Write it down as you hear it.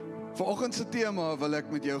Vanoggend se tema wil ek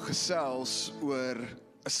met jou gesels oor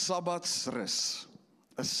 'n sabbatsrus.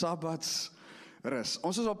 'n Sabbatsrus.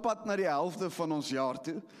 Ons is op pad na die helfte van ons jaar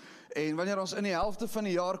toe. En wanneer ons in die helfte van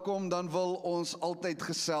die jaar kom, dan wil ons altyd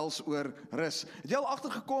gesels oor rus. Het jy al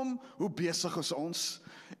agtergekom hoe besig is ons?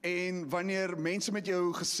 En wanneer mense met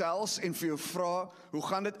jou gesels en vir jou vra, hoe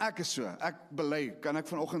gaan dit? Ek is so, ek bely, kan ek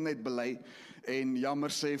vanoggend net bely en jammer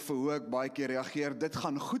sê vir hoe ek baie keer reageer, dit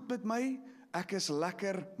gaan goed met my, ek is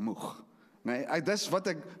lekker moeg. Nee, dis wat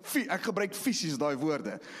ek gebruik fisies daai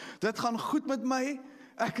woorde. Dit gaan goed met my,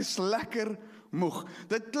 ek is lekker moeg.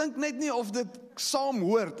 Dit klink net nie of dit saam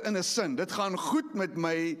hoort in 'n sin. Dit gaan goed met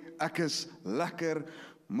my, ek is lekker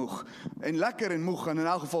moeg. En lekker en moeg gaan in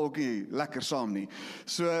elk geval ook nie lekker saam nie.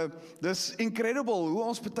 So, dis incredible hoe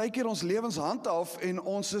ons baie keer ons lewens handhaaf en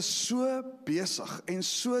ons is so besig en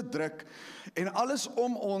so druk en alles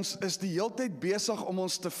om ons is die heeltyd besig om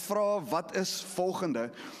ons te vra wat is volgende.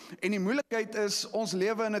 En die moeilikheid is ons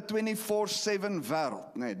lewe in 'n 24/7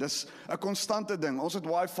 wêreld. Nee, dis 'n konstante ding. Ons het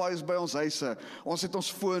wifi's by ons huise. Ons het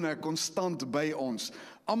ons fone konstant by ons.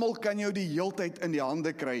 Almal kan jou die heeltyd in die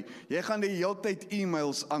hande kry. Jy gaan die heeltyd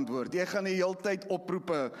e-mails antwoord. Jy gaan die heeltyd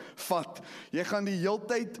oproepe vat. Jy gaan die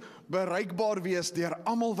heeltyd bereikbaar wees deur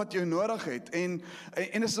almal wat jou nodig het. En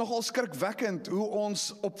is nogal skrikwekkend hoe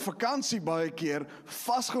ons op vakansie baie keer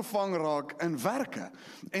vasgevang raak in werke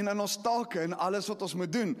en in ons take en alles wat ons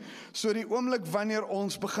moet doen. So die oomblik wanneer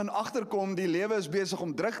ons begin agterkom die lewe is besig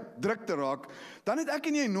om druk te raak, dan het ek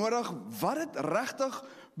en jy nodig wat dit regtig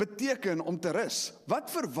beteken om te rus. Wat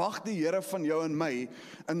verwag die Here van jou en my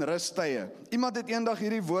in rustye? Iemand het eendag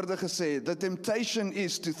hierdie woorde gesê, the temptation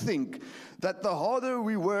is to think that the harder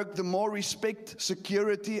we work, the more respect,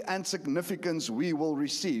 security and significance we will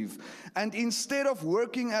receive. And instead of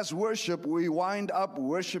working as worship, we wind up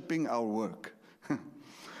worshiping our work.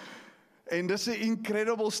 En dis 'n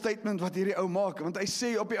incredible statement wat hierdie ou maak, want hy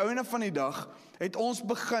sê op die einde van die dag het ons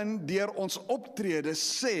begin deur ons optrede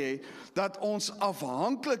sê dat ons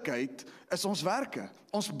afhanklikheid is ons werke.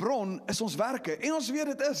 Ons bron is ons werke en ons weet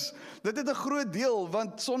dit is. Dit het 'n groot deel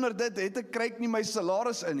want sonder dit kry ek nie my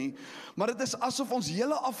salaris in nie. Maar dit is asof ons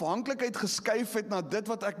hele afhanklikheid geskuif het na dit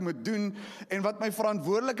wat ek moet doen en wat my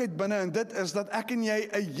verantwoordelikheid binne en dit is dat ek en jy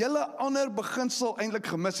 'n hele ander beginsel eintlik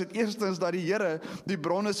gemis het. Eerstens dat die Here die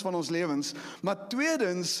bron is van ons lewens, maar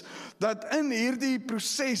tweedens dat in hierdie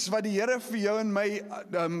proses wat die Here vir jou en my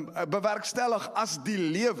bewerkstellig as die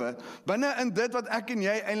lewe, binne in dit wat ek en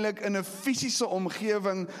jy eintlik in 'n fisiese omgewing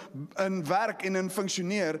in werk en in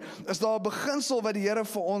funksioneer, is daar 'n beginsel wat die Here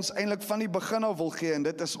vir ons eintlik van die begin af wil gee en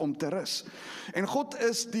dit is om te rus. En God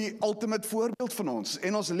is die ultimate voorbeeld van ons.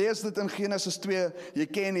 En ons lees dit in Genesis 2. Jy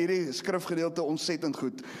ken hierdie skrifgedeelte ontsettend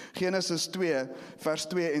goed. Genesis 2 vers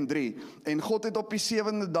 2 en 3. En God het op die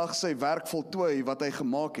 7de dag sy werk voltooi wat hy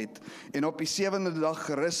gemaak het en op die 7de dag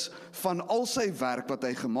gerus van al sy werk wat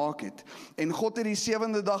hy gemaak het. En God het die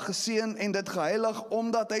 7de dag geseën en dit geheilig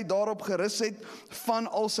omdat hy daarop gerus het van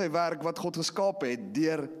al sy werk wat God geskaap het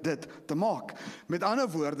deur dit te maak. Met ander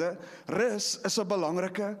woorde, rus is 'n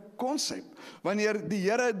belangrike konsep. Wanneer die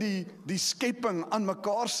Here die skepping aan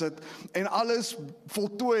mekaar sit en alles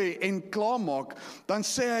voltooi en klaarmaak, dan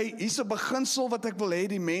sê hy, hier's 'n beginsel wat ek wil hê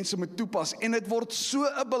die mense moet toepas. En dit word so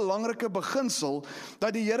 'n belangrike beginsel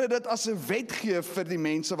dat die Here dit as 'n wet gee vir die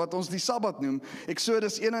mense wat ons die Sabbat noem.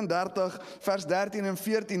 Eksodus 31 vers 13 en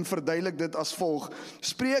 14 verduidelik dit as volg: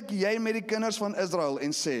 Spreek jy met die kinders van Israel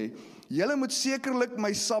en sê, julle moet sekerlik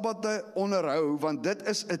my Sabbate onderhou, want dit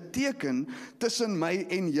is 'n teken tussen my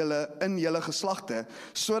en julle in julle geslagte,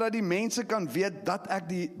 sodat die mense kan weet dat ek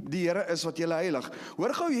die Here is wat julle heilig.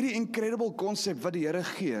 Hoor gou hierdie incredible konsep wat die Here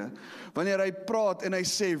gee, wanneer hy praat en hy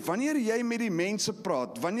sê, wanneer jy met die mense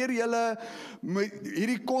praat, wanneer julle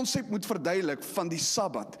hierdie konsep moet verduidelik van die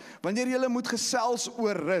Sabbat, wanneer julle moet gesels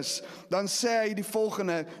oor rus, dan sê hy die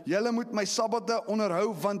volgende, julle moet my Sabbate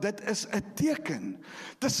onderhou, want dit is 'n teken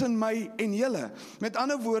tussen my en julle. Met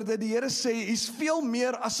ander woorde, die Here sê, hier's veel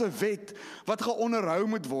meer as 'n wet wat geonderhou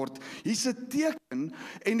moet word. Hier's 'n teken,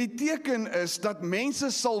 en die teken is dat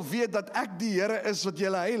mense sal weet dat ek die Here is wat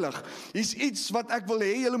julle heilig. Hier's iets wat ek wil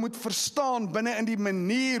hê julle moet verstaan binne in die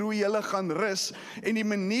manier hoe julle gaan rus en die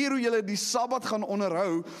manier hoe julle die Sabbat gaan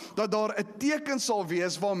onderhou, dat daar 'n teken sal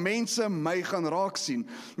wees waar mense my gaan raak sien.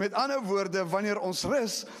 Met ander woorde, wanneer ons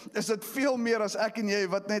rus, is dit veel meer as ek en jy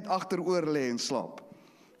wat net agteroor lê en slaap.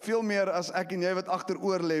 veel meer as ek en jy wat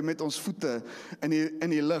agteroor lê met ons voete in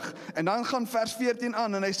die lug. En dan gaan vers 14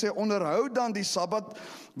 aan en hy sê, onderhou dan die Sabbat,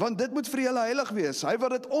 want dit moet vir julle heilig wees. Hy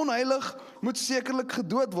wat dit onheilig, moet sekerlik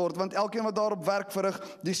gedood word, want elkeen wat daarop werk verrig,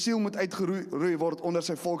 die siel moet uitgeroei word onder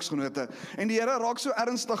sy volksgenote. En die Here raak so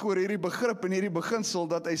ernstig oor hierdie begrip en hierdie beginsel,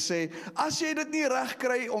 dat hy sê, as jy dit nie reg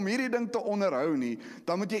kry om hierdie ding te onderhou nie,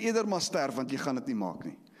 dan moet jy eerder maar sterf, want jy gaan dit nie maak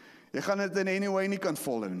nie. Jy gaan dit in any way nie kan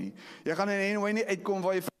volhou nie. Jy gaan in any way nie uitkom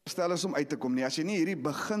waar jy verstel is om uit te kom nie, as jy nie hierdie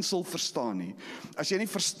beginsel verstaan nie. As jy nie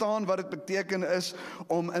verstaan wat dit beteken is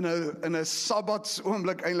om in 'n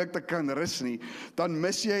sabbatsoomblik eintlik te kan rus nie, dan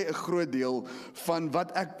mis jy 'n groot deel van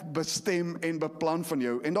wat ek bestem en beplan van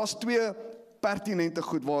jou. En daar's twee pertinente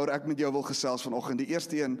goed waaroor ek met jou wil gesels vanoggend. Die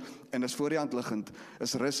eerste een, en is voor die hand liggend,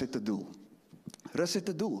 is rus het 'n doel. Rus het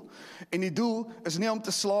 'n doel. En die doel is nie om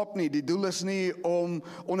te slaap nie. Die doel is nie om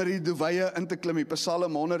onder die duwye in te klim nie.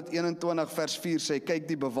 Psalm 121 vers 4 sê, kyk,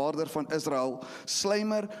 die bewaarder van Israel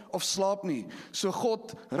slymer of slaap nie. So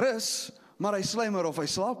God rus, maar hy slymer of hy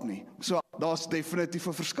slaap nie. So daar's definitief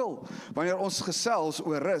 'n verskil. Wanneer ons gesels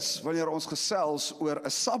oor rus, wanneer ons gesels oor 'n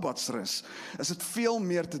sabbatsrus, is dit veel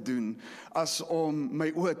meer te doen as om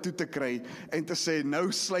my oë toe te kry en te sê,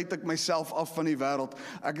 nou sluit ek myself af van die wêreld.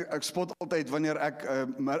 Ek spot altyd wanneer ek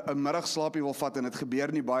 'n middagslaapie wil vat, en dit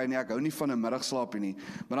gebeur nie baie nie, ek hou nie van 'n middagslaapie nie,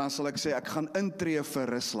 maar dan sal ek sê, ek gaan intree vir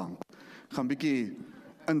Rusland. Ek gaan bietjie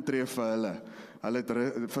intree vir hulle het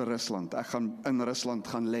vir Rusland. Ek gaan in Rusland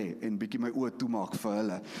gaan lê en bietjie my oë toemaak vir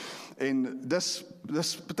hulle. En dis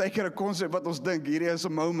baie keer 'n konsep wat ons dink, hierdie is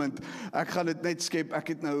 'n moment, ek gaan dit net skep, ek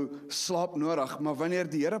het nou slaap nodig, maar wanneer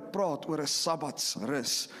die Here praat oor 'n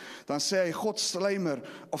sabbatsrus, dan sê hy, God slymer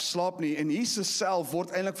of slaap nie, en Jesus self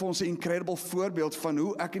word eintlik vir ons 'n incredible voorbeeld van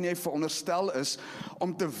hoe ek en jy veronderstel is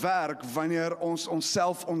om te werk wanneer ons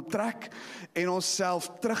onsself onttrek en onsself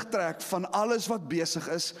terugtrek van alles wat besig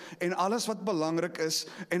is en alles wat belangrik is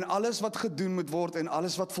en alles wat gedoen moet word en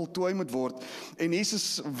alles wat voltooi moet word. En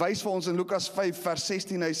Jesus wys vir ons in Lukas 5 vers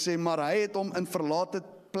 16, hy sê, maar hy het hom in verlate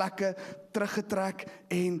plekke teruggetrek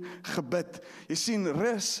en gebid. Jy sien,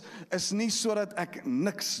 rus is nie sodat ek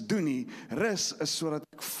niks doen nie, rus is sodat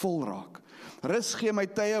ek vol raak. Rus gee my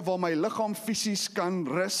tye waar my liggaam fisies kan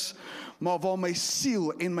rus, maar waar my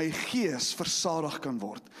siel en my gees versadig kan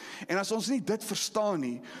word. En as ons nie dit verstaan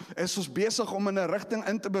nie, is ons besig om in 'n rigting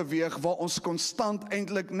in te beweeg waar ons konstant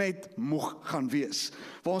eintlik net moeg gaan wees.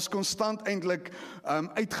 Waar ons konstant eintlik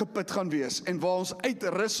uitgeput gaan wees en waar ons uit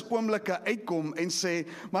rus oomblikke uitkom en sê,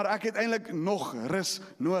 maar ek het eintlik nog rus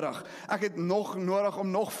nodig. Ek het nog nodig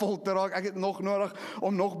om nog vol te raak. Ek het nog nodig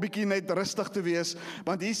om nog bietjie net rustig te wees,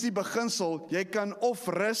 want hier is die beginsel, jy kan of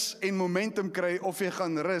rus en momentum kry of jy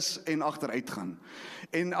gaan rus en agteruit gaan.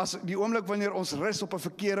 En as die oomblik wanneer ons rus op 'n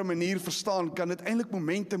verkeerde manier verstaan, kan dit eintlik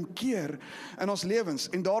momentum keer in ons lewens.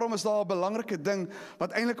 En daarom is daar 'n belangrike ding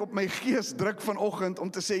wat eintlik op my gees druk vanoggend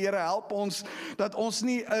om te sê, Here, help ons dat ons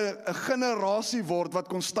nie 'n generasie word wat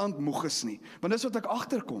konstant moeg is nie. Want dis wat ek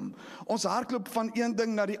agterkom. Ons hardloop van een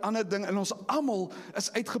ding na die ander ding en ons almal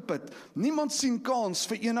is uitgeput. Niemand sien kans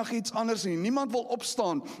vir enigiets anders nie. Niemand wil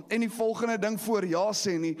opstaan en die volgende ding voor ja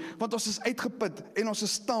sê nie, want ons is uitgeput en ons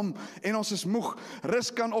is tam en ons is moeg.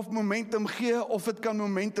 Rus kan of momentum gee of dit kan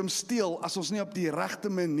momentum steel as ons nie op die regte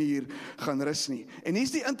manier gaan rus nie. En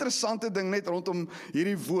hier's die interessante ding net rondom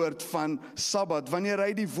hierdie woord van Sabbat. Wanneer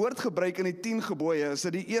hy die woord gebruik in die 10 gebooie, is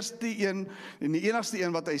dit die eerste een en die enigste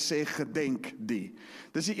een wat hy sê, gedenk die.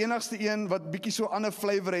 Dis die enigste een wat bietjie so ander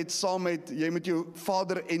flavor het saam met jy moet jou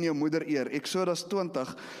vader en jou moeder eer. Exodus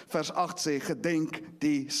 20 vers 8 sê, gedenk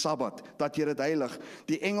die Sabbat, dat jy dit heilig.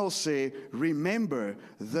 Die Engels sê, remember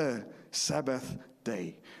the Sabbath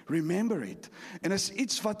day. Remember it. En is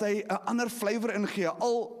iets wat hy 'n ander flavor ingee.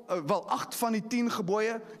 Wel 8 van die 10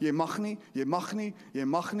 gebooie, jy mag nie, jy mag nie, jy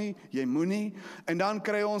mag nie, jy moenie. En dan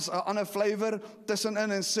kry ons 'n ander flavor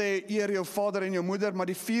tussenin en sê eer jou vader en jou moeder, maar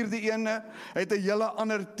die 4de ene het 'n hele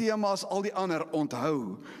ander tema as al die ander.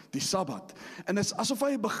 Onthou die Sabbat. En dit is asof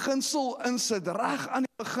hy 'n beginsel insit reg aan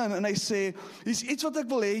die begin en hy sê, hier's iets wat ek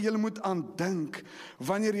wil hê julle moet aan dink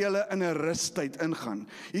wanneer julle in 'n rustyd ingaan.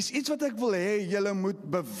 Hier's iets wat ek wil hê julle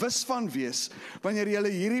moet bewus van wees wanneer julle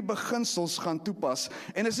hierdie beginsels gaan toepas.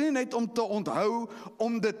 En is nie net om te onthou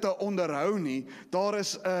om dit te onderhou nie.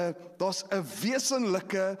 Daar's 'n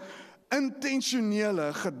wesenlike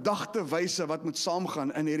intentionele gedagtewyse wat moet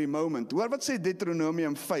saamgaan in hierdie moment. Hoor wat sê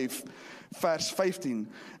Deuteronomium 5 vers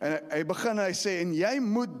 15. En hy begin en hy sê, en jy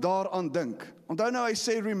moet daaraan dink. Onthou nou hy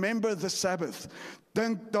sê, remember the Sabbath.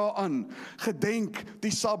 Dink daaraan, gedenk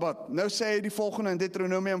die Sabbat. Nou sê hy die volgende in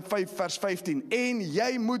Deuteronomium 5 vers 15. En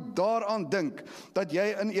jy moet daaraan dink dat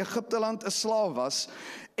jy in Egipteland 'n slaaf was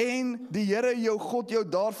en die Here jou God jou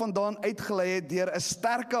daarvandaan uitgelei het deur 'n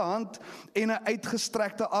sterke hand en 'n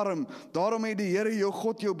uitgestrekte arm. Daarom het die Here jou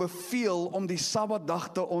God jou beveel om die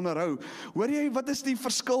Sabbatdag te onderhou. Hoor jy wat is die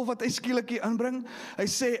verskil wat hy skielik hier inbring? Hy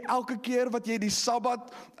sê elke keer wat jy die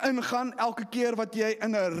Sabbat ingaan, elke keer wat jy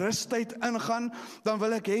in 'n rustyd ingaan, dan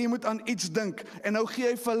wil ek hê jy moet aan iets dink. En nou gee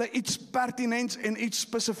hy vir hulle iets pertinents en iets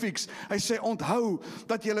spesifieks. Hy sê onthou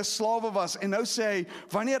dat julle slawe was. En nou sê hy,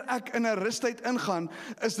 wanneer ek in 'n rustyd ingaan,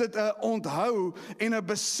 is dit 'n onthou en 'n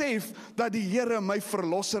besef dat die Here my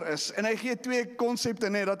verlosser is. En hy gee twee konsepte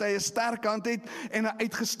net, dat hy 'n sterk hand het en 'n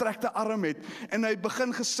uitgestrekte arm het. En hy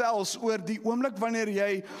begin gesels oor die oomblik wanneer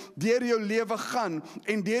jy deur jou lewe gaan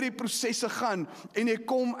en deur die prosesse gaan en jy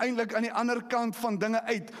kom eintlik aan die ander kant van dinge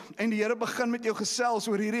uit en die Here begin met jou gesels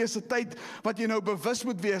oor hierdie is 'n tyd wat jy nou bewus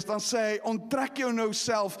moet wees. Dan sê hy, onttrek jou nou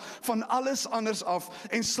self van alles anders af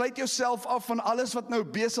en sluit jouself af van alles wat nou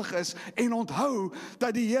besig is en onthou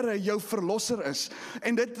dat die Here jou verlosser is.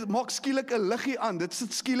 En dit maak skielik 'n liggie aan. Dit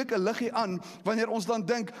sit skielik 'n liggie aan wanneer ons dan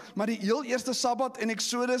dink, maar die heel eerste Sabbat in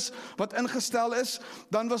Exodus wat ingestel is,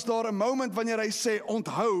 dan was daar 'n moment wanneer hy sê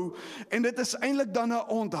onthou, en dit is eintlik dan 'n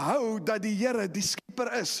onthou dat die Here die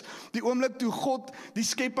skepper is. Die oomblik toe God die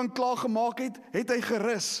skepping klaar gemaak het, het hy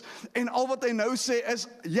gerus. En al wat hy nou sê is,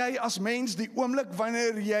 jy as mens, die oomblik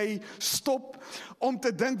wanneer jy stop om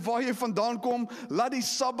te dink waar jy vandaan kom, laat die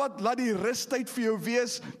Sabbat, laat die rustyd vir jou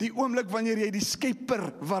wees, die oomblik wanneer jy die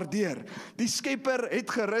skepper waardeer. Die skepper het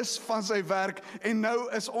gerus van sy werk en nou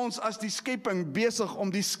is ons as die skepping besig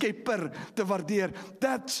om die skepper te waardeer.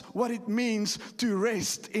 That's what it means to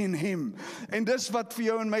rest in him. En dis wat vir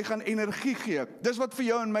jou en my gaan energie gee. Dis wat vir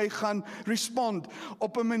jou en my gaan respond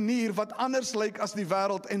op 'n manier wat anders lyk as die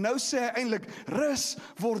wêreld. En nou sê hy eintlik, rus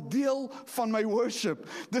word deel van my worship.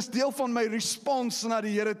 Dis deel van my respons na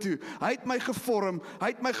die Here toe. Hy het my gevorm, hy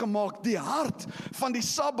het my gemaak. Die hart van die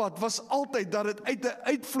Sabbat was altyd dat dit uit 'n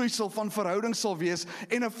uitvloeisel van verhouding sal wees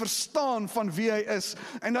en 'n verstaan van wie hy is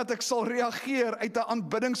en dat ek sal reageer uit 'n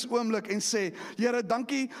aanbiddingsoomblik en sê, Here,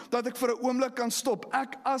 dankie dat ek vir 'n oomblik kan stop.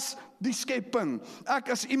 Ek as die skepping, ek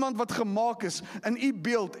as iemand wat gemaak is in u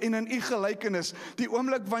beeld en in u gelykenis, die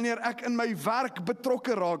oomblik wanneer ek in my werk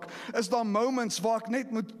betrokke raak, is daar moments waar ek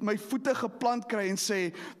net moet my voete geplant kry en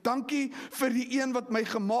sê, dankie vir die een wat my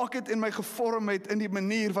gemaak het en my gevorm het in die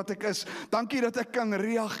manier wat ek is. Dankie dat ek kan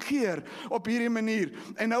reageer op hierdie manier.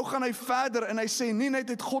 En nou gaan hy verder en hy sê, nie net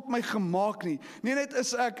het God my gemaak nie, nie net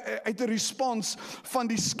is ek uit 'n respons van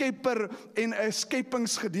die skepper en 'n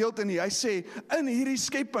skepingsgedeelte nie. Hy sê, in hierdie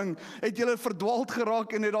skepping het julle verdwaald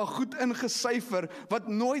geraak en het daar goed ingesyfer wat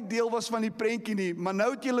nooit deel was van die prentjie nie, maar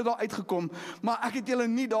nou het julle daar uitgekom, maar ek het julle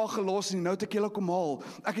nie daar gelos nie, nou het ek julle kom haal,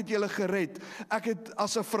 ek het julle gered, ek het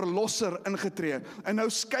as 'n verlosser ingetree, en nou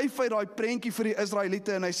skuif hy daai prentjie vir die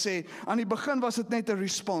Israeliete en hy sê, aan die begin was dit net 'n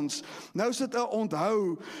respons, nou is dit 'n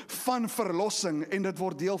onthou van verlossing en dit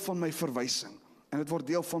word deel van my verwysing, en dit word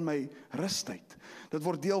deel van my rustyd. Dit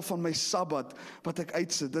word deel van my Sabbat wat ek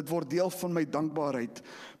uitsit. Dit word deel van my dankbaarheid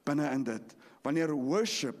binne in dit. Wanneer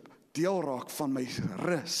worship deel raak van my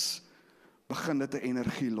rus, begin dit 'n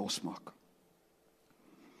energie losmaak.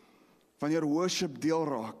 Wanneer worship deel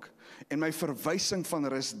raak en my verwysing van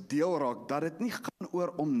rus deel raak, dat dit nie gaan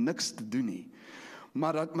oor om niks te doen nie,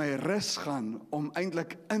 maar dat my rus gaan om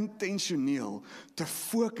eintlik intentioneel te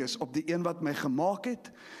fokus op die een wat my gemaak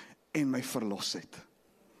het en my verlos het.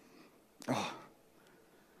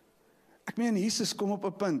 Ek meen, Jesus kom op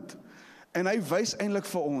 'n punt en hy wys eintlik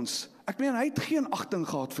vir ons, ek meen, hy het geen agting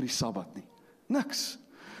gehad vir die Sabbat nie. Niks.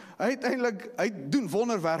 Hy doen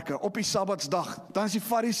wonderwerke op die Sabbatsdag. Dan is die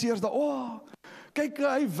Fariseërs daar, kyk,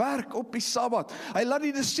 hy werk op die Sabbat. Hy laat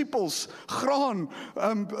die disippels graan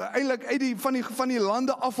eintlik uit van die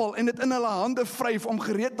lande afval en dit in hulle hande vryf om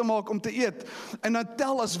gereed te maak om te eet. En dan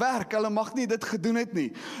tel as werk, hulle mag nie dit gedoen het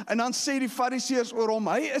nie. En dan sê die Fariseërs oor hom,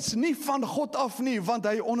 hy is nie van God af nie, want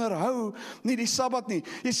hy onderhou nie die Sabbat nie.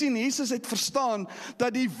 Jy sien, Jesus het verstaan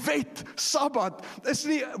dat die wet Sabbat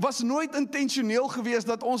was nooit intentioneel geweest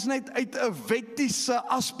dat ons net uit 'n wettiese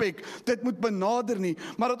aspek dit moet benader nie,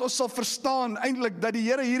 maar dat ons sal verstaan eintlik dat die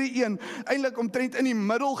Here hierdie een eintlik omtrent in die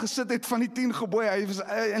middel gesit het van die 10 gebooie. Hy was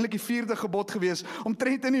eintlik die 4de gebod gewees,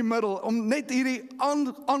 omtrent in die middel, om net hierdie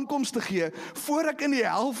aankoms te gee, voor ek in die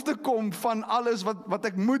helfte kom van alles wat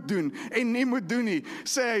ek moet doen en nie moet doen nie.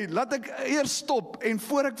 Sê hy, laat ek eers stop en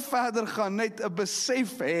voor ek verder gaan, net 'n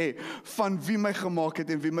besef hê van wie my gemaak het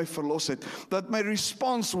en wie my verlos het. Dat my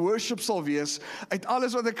response worship sal wees uit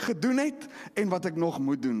alles wat ek gedoen het en wat ek nog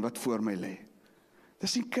moet doen, wat voor my lê.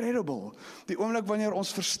 Dis incredible. Die oomblik wanneer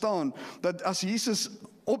ons verstaan dat as Jesus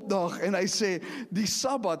opdaag en hy sê, die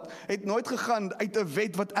Sabbat het nooit gegaan uit 'n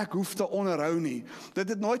wet wat ek hoef te onderhou nie. Dit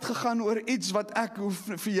het nooit gegaan oor iets wat ek hoef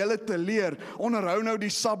vir julle te leer. Onderhou nou die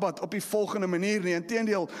Sabbat op die volgende manier nie.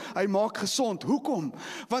 Inteendeel, hy maak gesond. Hoekom?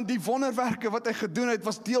 Want die wonderwerke wat hy gedoen het,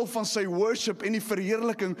 was deel van sy worship en die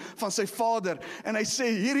verheerliking van sy Vader. En hy sê,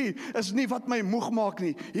 hierdie is nie wat my moeg maak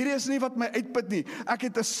nie. Hierdie is nie wat my uitput nie. Ek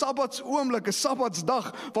het 'n Sabbatsoomblik, 'n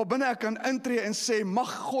Sabbatsdag, waarbinne ek kan intree en sê,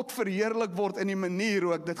 mag God verheerlik word in die manier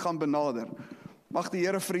hoe ek dit gaan benader. Mag die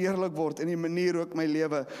Here verheerlik word in die manier hoe ek my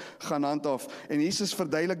lewe gaan handhaaf. En Jesus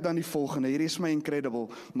verduidelik dan die volgende, hierdie is my incredible,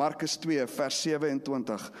 Markus 2 vers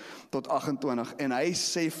 27 tot 28, en hy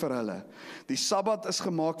sê vir hulle, die Sabbat is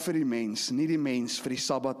gemaak vir die mens, nie die mens vir die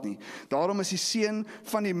Sabbat nie. Daarom is die seun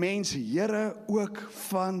van die mens Here ook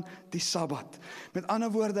van die Sabbat. Met ander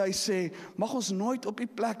woorde, hy sê, mag ons nooit op die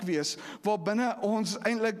plek wees, waar binne ons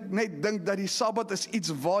eintlik net dink dat die Sabbat is iets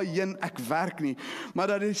waarheen ek werk nie, maar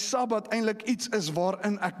dat die Sabbat eintlik iets is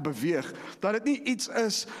waarin ek beweeg. Dat dit nie iets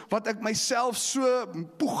is wat ek myself so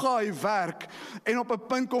poegaai werk en op 'n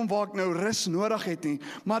punt kom waar ek nou rus nodig het nie,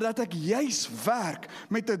 maar dat ek juis werk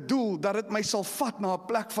met 'n doel dat dit my sal vat na 'n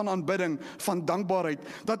plek van aanbidding, van dankbaarheid,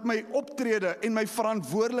 dat my optrede en my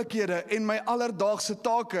verantwoordelikhede en my alledaagse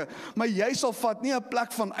take my juis sal vat nie 'n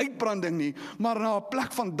plek van uitbranding nie, maar na 'n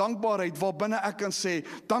plek van dankbaarheid waarbinne ek kan sê,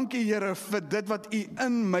 dankie Here vir dit wat U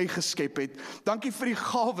in my geskep het. Dankie vir die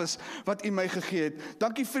gawes wat U my gegee het.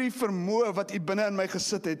 Dankie vir die vermoë wat U binne in my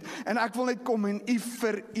gesit het. En ek wil net kom en U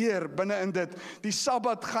vereer binne in dit. Die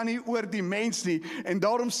Sabbat gaan nie oor die mens nie. En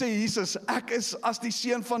daarom sê Jesus, ek is as die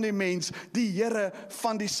seun van die mens, die Here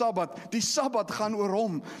van die Sabbat. Die Sabbat gaan oor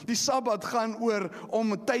hom. Die Sabbat gaan oor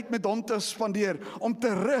om tyd met hom te spandeer, om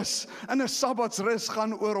te rus. In 'n Sabbatsrus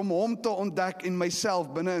gaan oor om hom te ontdek en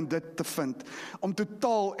myself binne in dit te vind. Om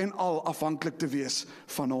totaal en al afhanklik te wees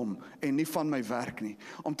van hom en nie van my werk nie.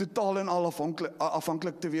 Om totaal en al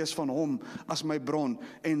afhanklik te wees van hom as my bron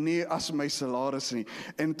en nie as my salaris nie.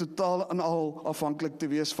 En totaal en al afhanklik te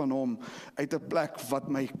wees van hom uit 'n plek wat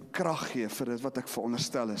my krag gee vir dit wat ek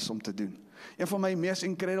veronderstel is om te doen. Een van my mees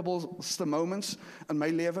incredibleste moments in my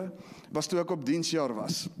lewe was toe ek op diensjaar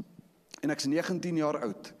was. En ek's 19 jaar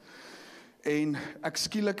oud. En ek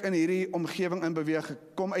skielik in hierdie omgewing in beweeg, ek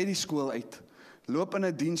kom uit die skool uit, loop in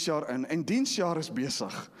 'n diensjaar in, en diensjaar is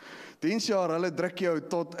besig. Diensjaar, hulle druk jou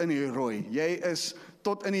tot in die rooi. Jy is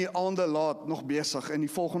tot in die aande laat nog besig, en die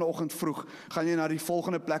volgende oggend vroeg gaan jy na die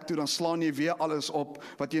volgende plek toe, dan slaan jy weer alles op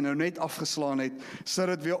wat jy nou net afgeslaan het, sit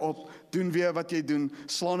dit weer op, doen weer wat jy doen,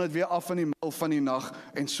 slaan dit weer af in die middel van die nag,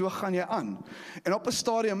 en so gaan jy aan. En op 'n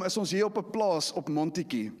stadium is ons hier op 'n plaas op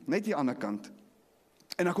Montetjie, net die ander kant.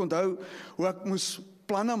 En ek onthou hoe ek moes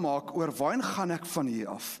planne maak oor waarheen gaan ek van hier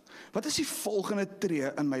af? Wat is die volgende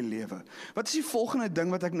tree in my lewe? Wat is die volgende ding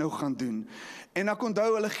wat ek nou gaan doen? En ek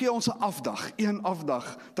onthou, hulle gee ons 'n afdag, een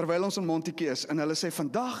afdag, terwyl ons in Montetjie is, en hulle sê,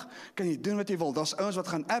 vandag kan jy doen wat jy wil. Daar's ouens wat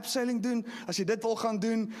gaan abseiling doen, as jy dit wil gaan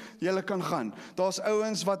doen, jy kan gaan. Daar's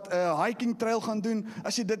ouens wat 'n hiking trail gaan doen,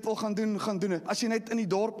 as jy dit wil gaan doen dit. As jy net in die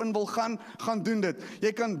dorp in wil gaan doen dit.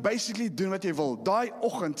 Jy kan basically doen wat jy wil. Daai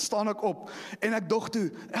oggend staan ek op, en ek dog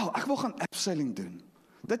toe, ek wil gaan abseiling doen.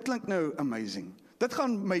 Dit klink nou amazing. Dit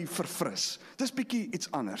gaan my verfris. Dis bietjie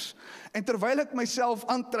iets anders. En terwyl ek myself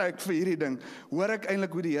aantrek vir hierdie ding, hoor ek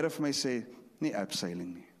eintlik hoe die Here vir my sê, nie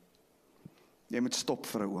abseiling nie. Jy moet stop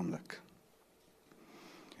vir 'n oomblik.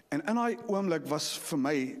 En in daai oomblik was vir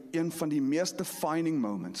my een van die mees defining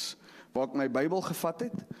moments, waar ek my Bybel gevat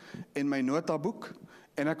het, en my notaboek,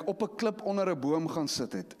 en ek op 'n klip onder 'n boom gaan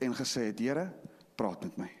sit het, en gesê het, Here, praat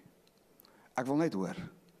met my. Ek wil net hoor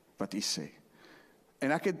wat U sê.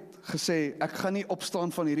 En ek het gesê, ek gaan nie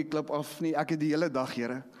opstaan van hierdie klip af nie, ek het die hele dag,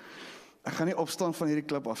 Here, ek gaan nie opstaan van hierdie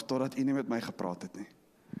klip af, totdat U nie met my gepraat het nie.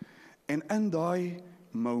 En in daai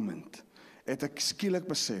moment, het ek skielik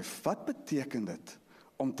besef, wat beteken dit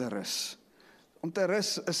om te rus? Om te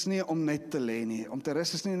rus is nie om net te lê nie, om te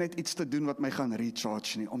rus is nie net iets te doen wat my gaan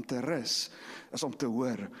recharge nie, om te rus is om te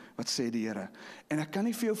hoor wat sê die Here. En ek kan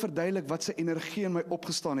nie vir jou verduidelik wat se energie in my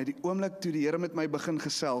opgestaan het, die oomblik toe die Here met my begin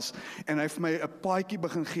gesels, en hy vir my 'n paadjie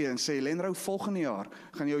begin gee, en sê, Lenrou, volgende jaar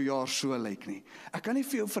gaan jou jaar so lyk nie. Ek kan nie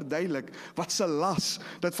vir jou verduidelik wat se las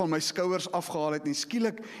dit van my skouers afgehaal het nie.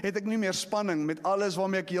 Skielik het ek nie meer spanning met alles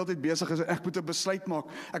waarmee ek heeltyd besig is, ek moet 'n besluit maak,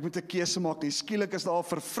 ek moet 'n keuse maak nie. Skielik is daar 'n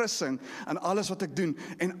verfrissing in alles wat ek doen,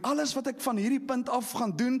 en alles wat ek van hierdie punt af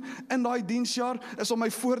gaan doen in daai diensjaar, is om my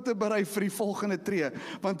voor te berei vir die volgende tree,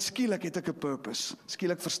 want skielik het ek 'n purpose,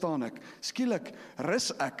 skielik verstaan ek, skielik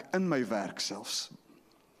rus ek in my werk selfs.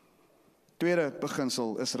 Tweede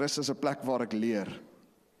beginsel is, rus is 'n plek waar ek leer.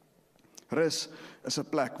 Rus is 'n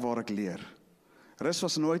plek waar ek leer. Rus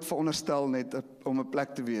was nooit veronderstel net om 'n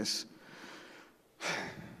plek te wees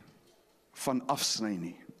van afsny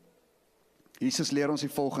nie. Jesus leer ons die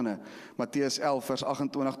volgende, Matteus 11 vers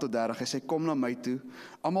 28 tot 30, hy sê, kom na my toe,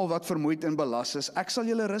 almal wat vermoeid en belas is, ek sal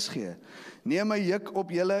julle rus gee. Neem my juk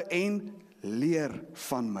op julle en leer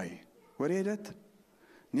van my. Hoor jy dit?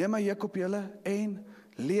 Neem my juk op julle en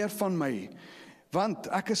leer van my, want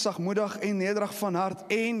ek is sagmoedig en nederig van hart,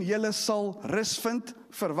 en julle sal rus vind,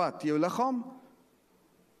 vir wat? Jou liggaam?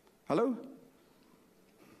 Hallo?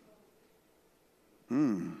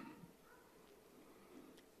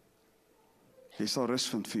 Jy sal rus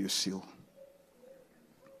vind vir jou siel.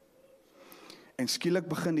 En skielik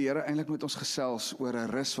begin die Here eintlik met ons gesels oor 'n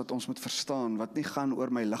rus wat ons moet verstaan, wat nie gaan oor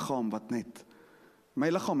my liggaam, wat net, my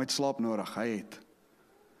liggaam het slaap nodig, hy het.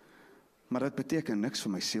 Maar dit beteken niks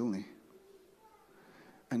vir my siel nie.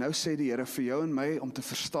 En nou sê die Here vir jou en my om te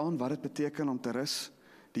verstaan wat dit beteken om te rus.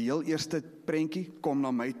 Die heel eerste prentjie, kom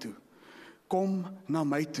na my toe. Kom na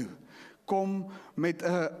my toe. Kom met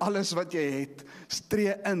alles wat jy het,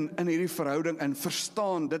 stree in hierdie verhouding en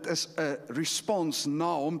verstaan, dit is 'n response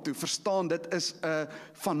na hom toe, verstaan, dit is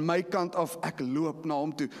van my kant af, ek loop na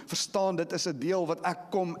hom toe, verstaan, dit is 'n deel wat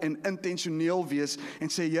ek kom en intentioneel wees en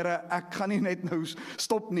sê, Here, ek gaan nie net nou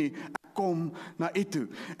stop nie, kom na U toe.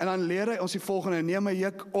 En dan leer hy ons die volgende, neem my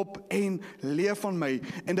juk op en leer van my.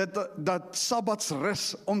 En dat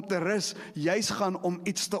Sabbatsrus, om te rus, juis gaan om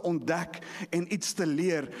iets te ontdek en iets te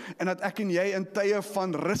leer. En dat ek en jy in tye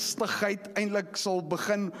van rustigheid eintlik sal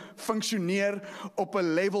begin funksioneer op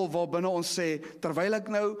 'n level waar binne ons sê, terwyl ek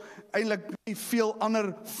nou eintlik nie veel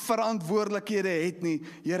ander verantwoordelikhede het nie,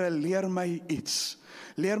 Here, leer my iets.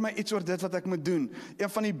 Leer my iets oor dit wat ek moet doen. Een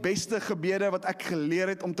van die beste gebede wat ek geleer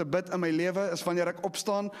het om te bid in my lewe, is wanneer ek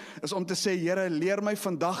opstaan, is om te sê, Here, leer my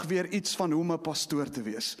vandag weer iets van hoe om 'n pastoor te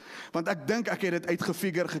wees. Want ek dink ek het dit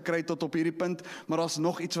uitgefigure gekry tot op hierdie punt, maar daar's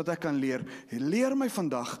nog iets wat ek kan leer. Leer my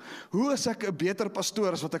vandag, hoe is ek 'n beter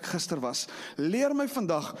pastoor as wat ek gister was? Leer my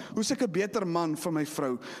vandag, hoe is ek 'n beter man vir my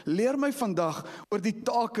vrou? Leer my vandag oor die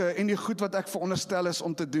take en die goed wat ek veronderstel is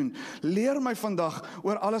om te doen. Leer my vandag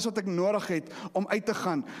oor alles wat ek nodig het om uit te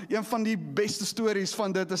gaan. Een van die beste stories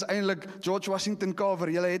van dit is eintlik George Washington Carver.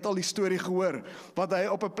 Julle het al die storie gehoor, wat hy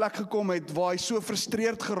op 'n plek gekom het waar hy so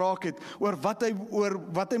frustreerd geraak het oor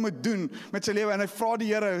wat hy moet doen met sy lewe, en hy vra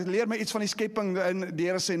die Here, leer my iets van die skepping, en die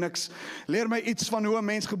Here sê niks. Leer my iets van hoe 'n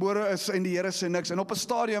mens gebore is, en die Here sê niks. En op 'n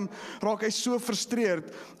stadium raak hy so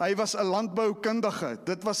frustreerd. Hy was 'n landboukundige,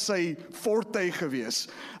 dit was sy forte gewees.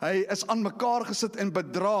 Hy is aan mekaar gesit en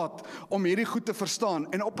bedraad om hierdie goed te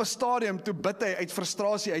verstaan, en op 'n stadium toe bid hy uit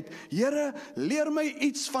frustrasie uit, Here, leer my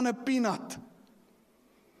iets van 'n peanut.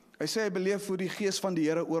 Hy sê hy beleef hoe die gees van die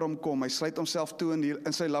Here oor hom kom. Hy sluit homself toe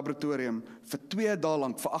in sy laboratorium vir 2 dae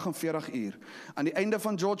lank, vir 48 uur. Aan die einde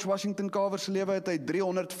van George Washington Carver se lewe het hy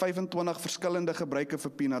 325 verskillende gebruike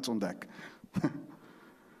vir peanuts ontdek.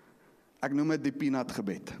 Ek noem dit die peanut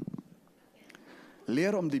gebed.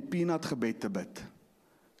 Leer om die peanut gebed te bid.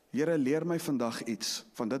 Here, leer my vandag iets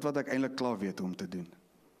van dit wat ek eintlik klaar weet hoe om te doen.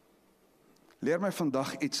 Leer my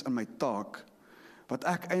vandag iets in my taak wat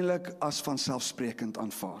ek eintlik as vanselfsprekend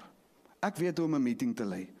aanvaar. Ek weet hoe om 'n meeting te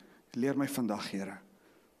lei. Leer my vandag, Here.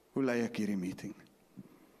 Hoe lei ek hierdie meeting?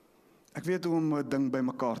 Ek weet hoe om 'n ding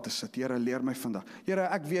bymekaar te sit. Here, leer my vandag. Here,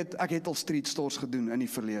 ek weet ek het al street stores gedoen in die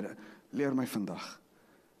verlede. Leer my vandag.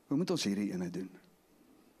 Hoe moet ons hierdie ene doen?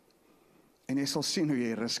 En jy sal sien hoe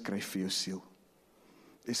jy rus kry vir jou siel.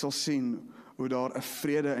 Jy sal sien hoe daar 'n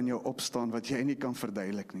vrede in jou opstaan wat jy nie kan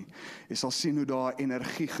verduidelik nie. Jy sal sien hoe daar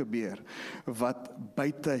energie gebeur wat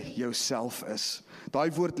buite jouself is.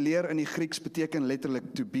 Daai woord leer in die Grieks beteken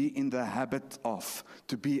letterlik to be in the habit of,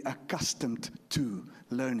 to be accustomed to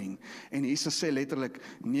learning. En Jesus sê letterlik,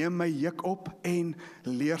 neem my juk op en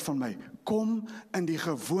leer van my. Kom in die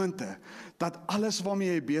gewoonte dat alles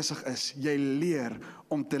waarmee jy besig is, jy leer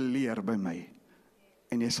om te leer by my.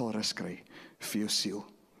 En jy sal rus kry vir jou siel.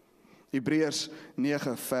 Hebreërs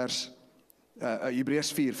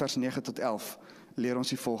 4 vers 9 tot 11 leer ons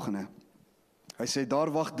die volgende. Hy sê,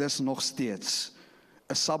 daar wag dus nog steeds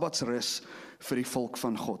 'n Sabbatsrus vir die volk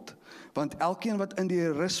van God. Want elkeen wat in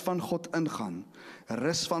die rus van God ingaan,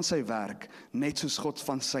 rus van sy werk, net soos God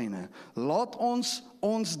van syne. Laat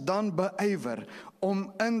ons dan beywer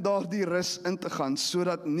om in daardie rus in te gaan,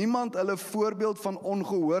 sodat niemand hulle voorbeeld van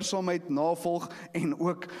ongehoorsaamheid navolg en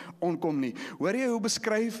ook onkom nie. Hoor jy hoe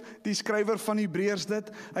beskryf die skrywer van Hebreërs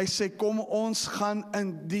dit? Hy sê, kom ons gaan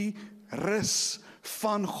in die rus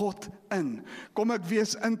van God in. Kom ek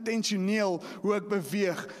wees intentioneel hoe ek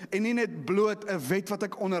beweeg en nie net bloot 'n wet wat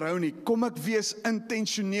ek onderhou nie. Kom ek wees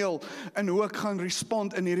intentioneel in hoe ek gaan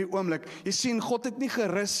respond in hierdie oomblik. Jy sien, God het nie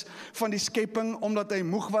gerus van die skepping omdat hy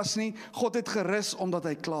moeg was nie. God het gerus omdat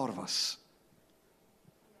hy klaar was.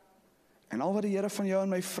 En al wat die Here van jou en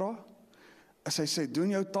my vra, is hy sê, doen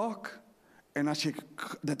jou taak, en as jy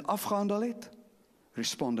dit afgehandel het,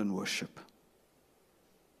 respond in worship.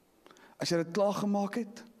 As jy dit klaargemaak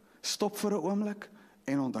het, stop vir 'n oomblik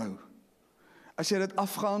en onthou. As jy dit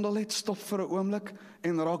afgehandel het, stop vir 'n oomblik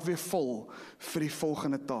en raak weer vol vir die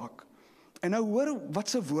volgende taak. En nou hoor wat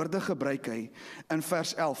se woorde gebruik hy in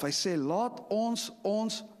vers 11. Hy sê, laat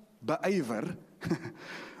ons beywer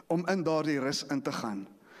om in daardie rus in te gaan.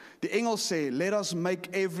 Die Engels sê, let us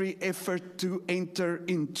make every effort to enter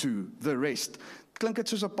into the rest. Klink dit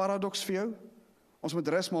soos 'n paradoks vir jou? Ons moet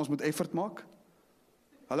rus, maar ons moet effort maak?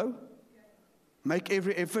 Hallo? Make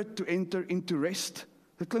every effort to enter into rest.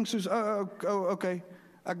 Dit klink soos, okay,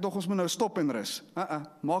 ek dog ons moet nou stop en rus.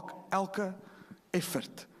 Maak elke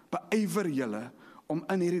effort, beywer julle om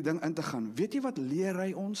in hierdie ding in te gaan. Weet jy wat leer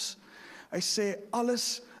hy ons? Hy sê,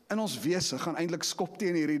 alles in ons wese gaan eintlik skop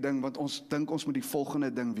teen hierdie ding, want ons dink ons moet die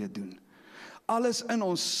volgende ding weer doen. Alles in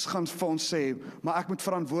ons gaan vir ons sê, maar ek moet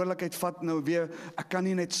verantwoordelikheid vat nou weer, ek kan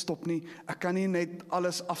nie net stop nie, ek kan nie net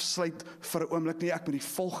alles afsluit vir 'n oomblik nie, ek moet die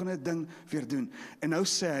volgende ding weer doen. En nou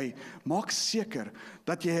sê hy, maak seker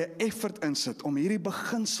dat jy 'n effort insit om hierdie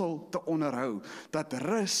beginsel te onderhou, dat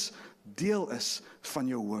rus deel is van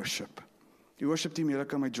jou worship. Die worship team, julle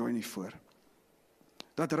kan my join hier voor.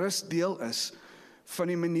 Dat rus deel is van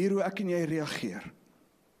die manier hoe ek en jy reageer.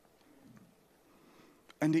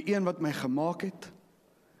 In die een wat my gemaak het,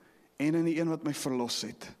 en in die een wat my verlos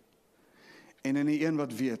het, en in die een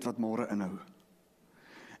wat weet wat môre inhou.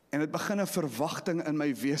 En dit begin 'n verwagting in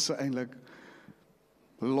my wese eintlik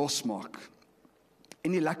losmaak.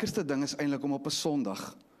 En die lekkerste ding is eintlik om op 'n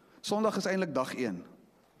Sondag is eintlik dag 1.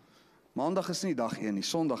 Maandag is nie dag 1 nie,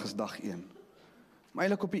 Sondag is dag 1. Maar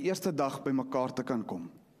eintlik op die eerste dag by mekaar te kan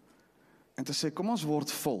kom. En te sê, kom ons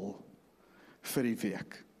word vol vir die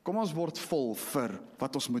week. Kom ons word vol vir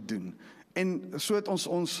wat ons moet doen. En so het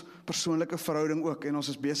ons persoonlike verhouding ook, en ons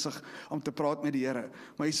is besig om te praat met die Here.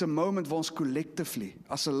 Maar hier's 'n moment waar ons collectively,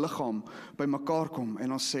 as 'n liggaam, by mekaar kom,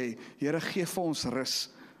 en ons sê, Here, gee vir ons rus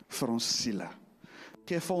vir ons siele.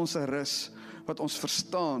 Gee vir ons 'n rus wat ons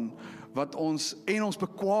verstaan, wat ons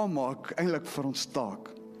bekwaam maak, eintlik vir ons taak.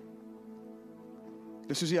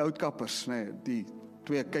 Dis soos die houtkappers, nee, die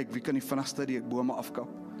twee kyk, wie kan die vinnigste die bome afkap?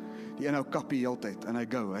 Die een ou kap die heeltyd, en hy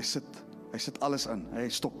sit alles in, hy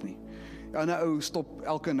stop nie. Die ander ou stop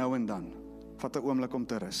elke nou en dan, vat 'n oomblik om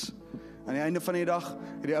te rus. Aan die einde van die dag,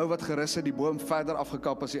 het die ou wat gerus het, die boom verder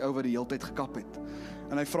afgekap as die ou wat die heeltyd gekap het.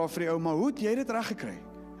 En hy vra vir die ou, maar hoe het jy dit reg gekry?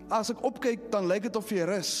 As ek opkyk, dan lyk dit of jy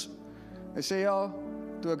rus. Hy sê, ja,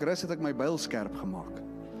 toe ek rus het ek my byl skerp gemaak.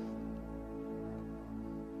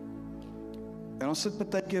 En ons sit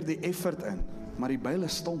baie keer die effort in, maar die byl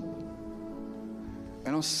is stomp.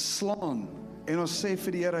 En ons slaan, en ons sê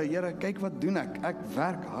vir die Here, Here, kyk wat doen ek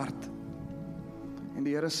werk hard. En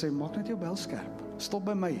die Here sê, maak net jou byl skerp, stop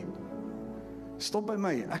by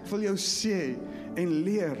my, ek wil jou sê en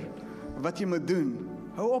leer wat jy moet doen.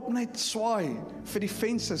 Hou op net swaai vir die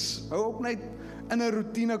fences, hou op net in 'n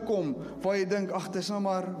roetine kom, waar jy dink, ag, dis nou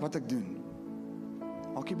maar wat ek doen.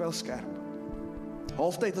 Maak jy byl skerp.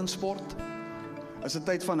 Halftyd in sport is 'n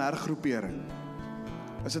tyd van hergroepering.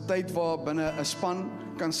 Is 'n tyd waar binne 'n span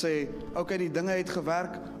kan sê, okay, die dinge het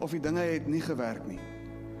gewerk, of die dinge het nie gewerk nie.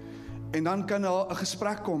 En dan kan daar 'n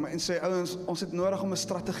gesprek kom en sê, ouens, ons het nodig om 'n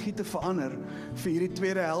strategie te verander vir hierdie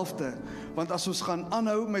tweede helfte, want as ons gaan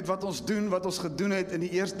aanhou met wat ons doen, wat ons gedoen het in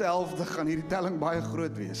die eerste helfte, gaan hierdie telling baie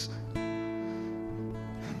groot wees.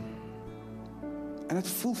 En dit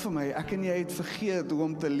voel vir my, ek en jy het vergeet hoe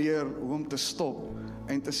om te leer, hoe om te stop,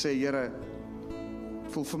 en te sê, Here,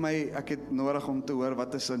 voel vir my, ek het nodig om te hoor,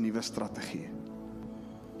 wat is 'n nuwe strategie?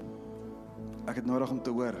 Ek het nodig om te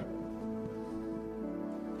hoor,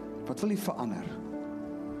 wat wil jy verander?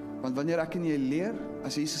 Want wanneer ek en jy leer,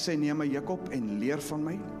 as Jesus sê, neem my juk op en leer van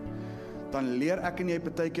my, dan leer ek en jy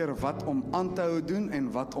baie keer wat om aan te hou doen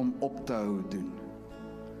en wat om op te hou doen.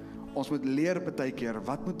 Ons moet leer baie keer,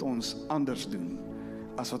 wat moet ons anders doen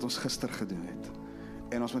as wat ons gister gedoen het.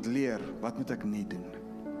 En ons moet leer, wat moet ek nie doen.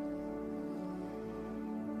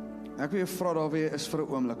 En ek wil jou vra daar weer is vir 'n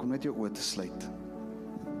oomblik om net jou oë te sluit.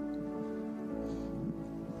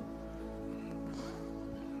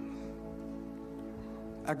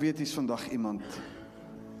 Ek weet hier's vandag iemand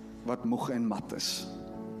wat moeg en mat is.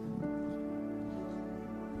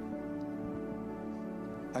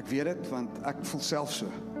 Ek weet dit, want ek voel self so.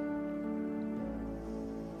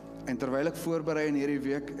 En terwyl ek voorberei in hierdie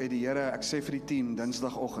week, het die Here, ek sê vir die team,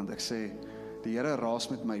 Dinsdagoggend, ek sê, die Here raas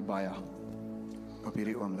met my baie, op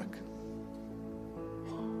hierdie oomblik.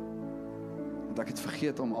 Want ek het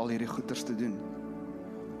vergeet om al hierdie goeders te doen.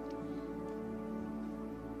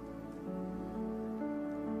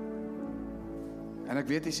 En ek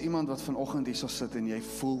weet, is iemand wat vanoggend hier sal sit en jy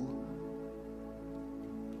voel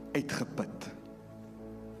uitgeput.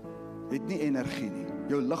 Jy het nie energie nie.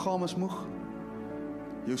 Jou liggaam is moeg.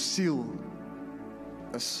 Jou siel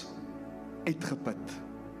is uitgeput.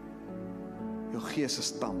 Jou gees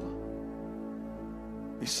is tam.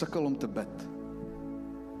 Jy sukkel om te bid.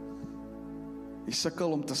 Jy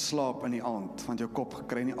sukkel om te slaap in die aand, want jou kop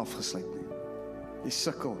kry nie afgesluit nie. Jy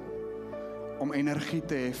sukkel om energie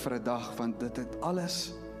te hê vir 'n dag, want dit het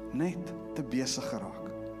alles net te besig geraak.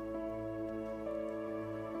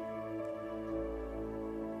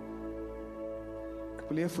 Ek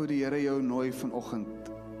beleef hoe die Here jou nooi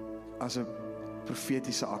vanoggend as 'n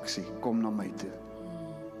profetiese aksie, kom na my toe.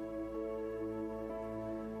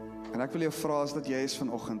 En ek wil jou vra as dat jy is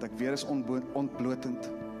vanoggend, ek weet is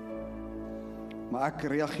ontblotend, maar ek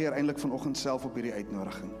reageer eintlik vanoggend self op hierdie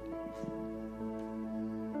uitnodiging.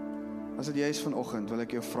 As dit jy is vanoggend, wil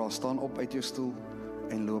ek jou vra, staan op uit jou stoel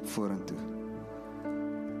en loop vorentoe.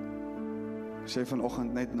 As jy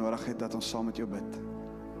vanoggend net nodig het dat ons saam met jou bid.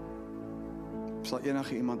 Sal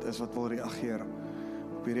enige iemand is wat wil reageer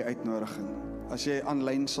op hierdie uitnodiging. As jy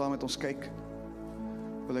aanlyn saam met ons kyk,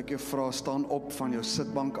 wil ek jou vra, staan op van jou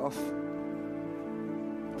sitbank af,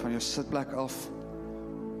 van jou sitplek af,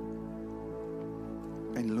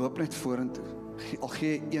 en loop net vorentoe. Al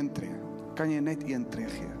gee jy 1 tree, kan jy net 1 tree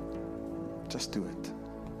gee. Just do it.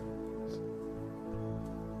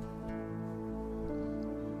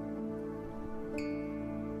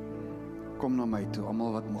 Kom na my toe,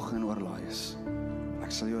 almal wat moeg en oorlaai is.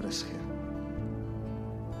 Ek sal jou rus gee.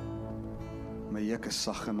 My juk is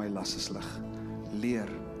sag en my las is lig. Leer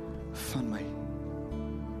van my.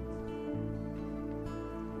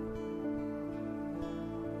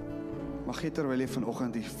 Mag jy terwyl jy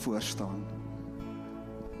vanoggend hier voor staan,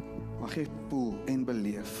 mag jy voel en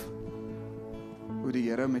beleef hoe die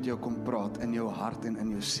Here met jou kom praat in jou hart en in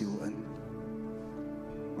jou siel in.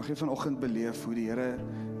 Mag jy vanoggend beleef hoe die Here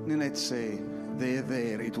nie net sê,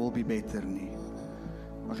 there, it will be better nie.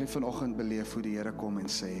 Mag jy vanoggend beleef hoe die Here kom en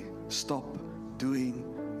sê, stop doing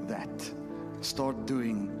that. Start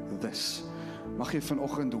doing this. Mag jy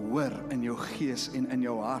vanoggend hoor in jou gees en in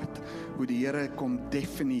jou hart hoe die Here kom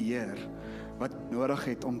definieer wat nodig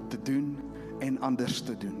het om te doen en anders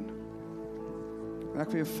te doen. En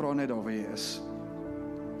ek wil jou vra net daar waar jy is.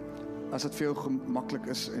 As dit vir jou gemaklik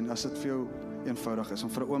is en as dit vir jou eenvoudig is om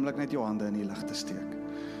vir 'n oomblik net jou hande in die lug te steek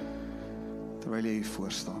terwyl jy hier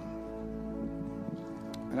voor staan.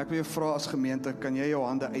 En ek wil jou vra as gemeente, kan jy jou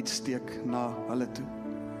hande uitsteek na hulle toe?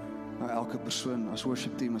 Na elke persoon, as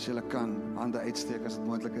worship team, as jy kan, hande uitsteek as dit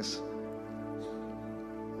moontlik is.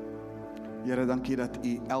 Here, dankie dat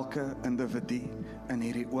U elke individu in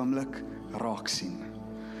hierdie oomblik raak sien.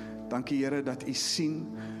 Dankie Here dat U sien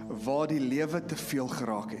waar die lewe te veel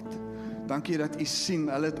geraak het. Dankie dat U sien,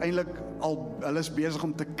 hulle het eintlik hulle is besig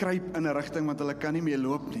om te kruip in 'n rigting want hulle kan nie meer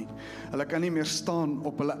loop nie. Hulle kan nie meer staan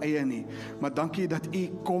op hulle eie nie. Maar dankie dat U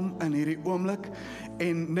kom in hierdie oomblik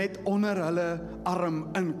en net onder hulle arm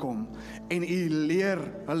inkom en U leer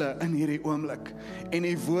hulle in hierdie oomblik. En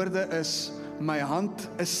U woorde is, my hand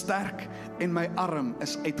is sterk en my arm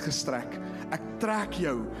is uitgestrek. Ek trek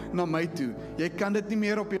jou na my toe. Jy kan dit nie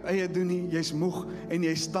meer op jou eie doen nie. Jy's moeg en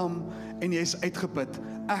jy's tam en jy's uitgeput.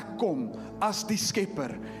 Ek kom as die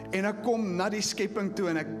skepper en ek kom na die skepping toe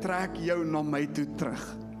en ek trek jou na my toe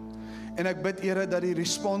terug. En ek bid Here dat die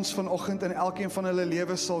respons vanoggend in elkeen van hulle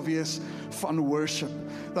lewe sal wees van worship.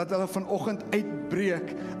 Dat hulle vanoggend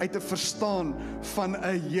uitbreek uit 'n verstaan van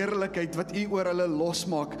 'n heerlikheid wat U oor hulle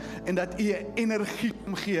losmaak en dat U 'n energie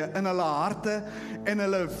gee in hulle harte, in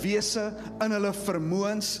hulle wese, in hulle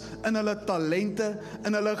vermoëns, in hulle talente,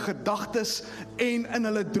 in hulle gedagtes en in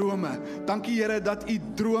hulle drome. Dankie Here dat U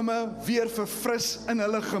drome weer verfris in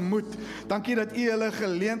hulle gemoed. Dankie dat U hulle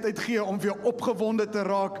geleentheid gee om weer opgewonde te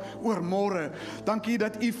raak oor môre. Dankie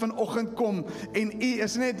dat U vanoggend kom en U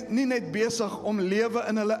is nie net besig om lewe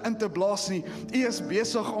in hulle in te blaas nie. U is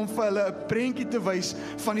besig om vir hulle 'n prentjie te wys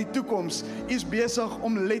van die toekoms. U is besig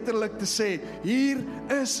om letterlik te sê, hier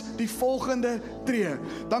is die volgende tree.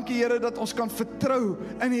 Dankie Here dat ons kan vertrou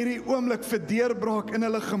in hierdie oomblik vir deurbraak in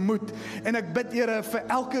hulle gemoed. En ek bid Here vir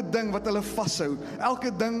elke ding wat hulle vashou,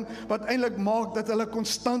 elke ding wat eintlik maak dat hulle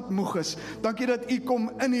konstant moeg is. Dankie dat U kom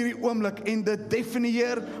in hierdie oomblik en dit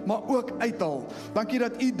definieer, maar ook uithaal. Dankie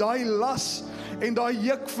dat U daai las en daai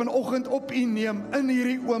juk vanoggend op U neem in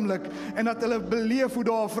hierdie oomblik en dat hulle beleef hoe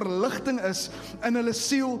daar 'n verligting is in hulle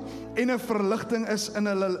siel en 'n verligting is in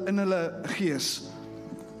hulle gees.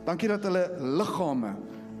 Dankie dat hulle liggame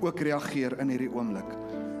ook reageer in hierdie oomblik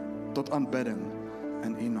tot aanbidding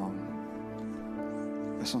in U naam.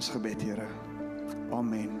 Dis ons gebed, Here.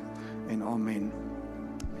 Amen en amen.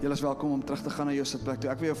 Julle is welkom om terug te gaan na jou sitplek toe.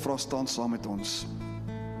 Ek wil jou vra, staan saam met ons.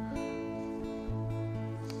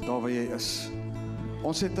 Daar waar jy is.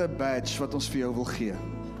 Ons het 'n badge wat ons vir jou wil gee.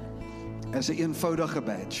 Is 'n eenvoudige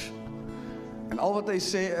badge. En al wat hy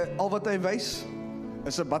sê, al wat hy wys,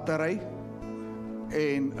 is 'n battery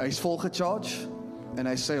en hy's vol gecharge en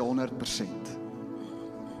hy sê 100%.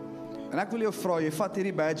 En ek wil jou vra, jy vat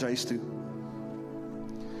hierdie badge huis toe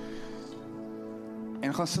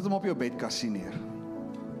en gaan sit hom op jou bedkassie neer.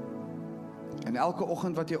 En elke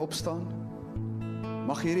oggend wat jy opstaan,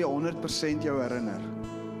 mag hierdie 100% jou herinner.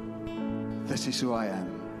 This is who I am.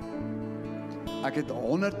 Ek het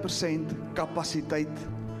 100% kapasiteit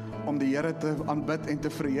om die Here te aanbid en te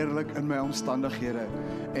verheerlik in my omstandighede.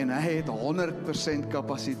 En hy het 100%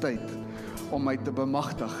 kapasiteit om my te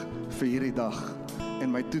bemagtig vir hierdie dag en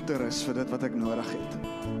my toe te rus vir dit wat ek nodig het.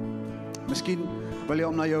 Miskien wil jy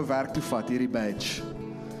hom na jou werk toe vat, hierdie badge,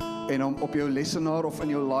 en hom op jou lesenaar of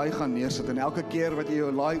in jou laai gaan neersit. En elke keer wat jy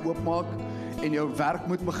jou laai oopmaak en jou werk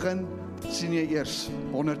moet begin, sien jy eers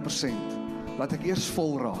 100%. Laat ek eers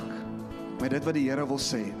vol raak met dit wat die Here wil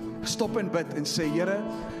sê. Stop en bid en sê, Here,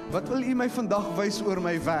 wat wil U my vandag wys oor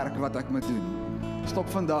my werk wat ek moet doen? Stop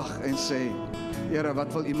vandag en sê, Here,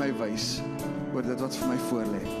 wat wil U my wys oor dit wat vir my voorlê?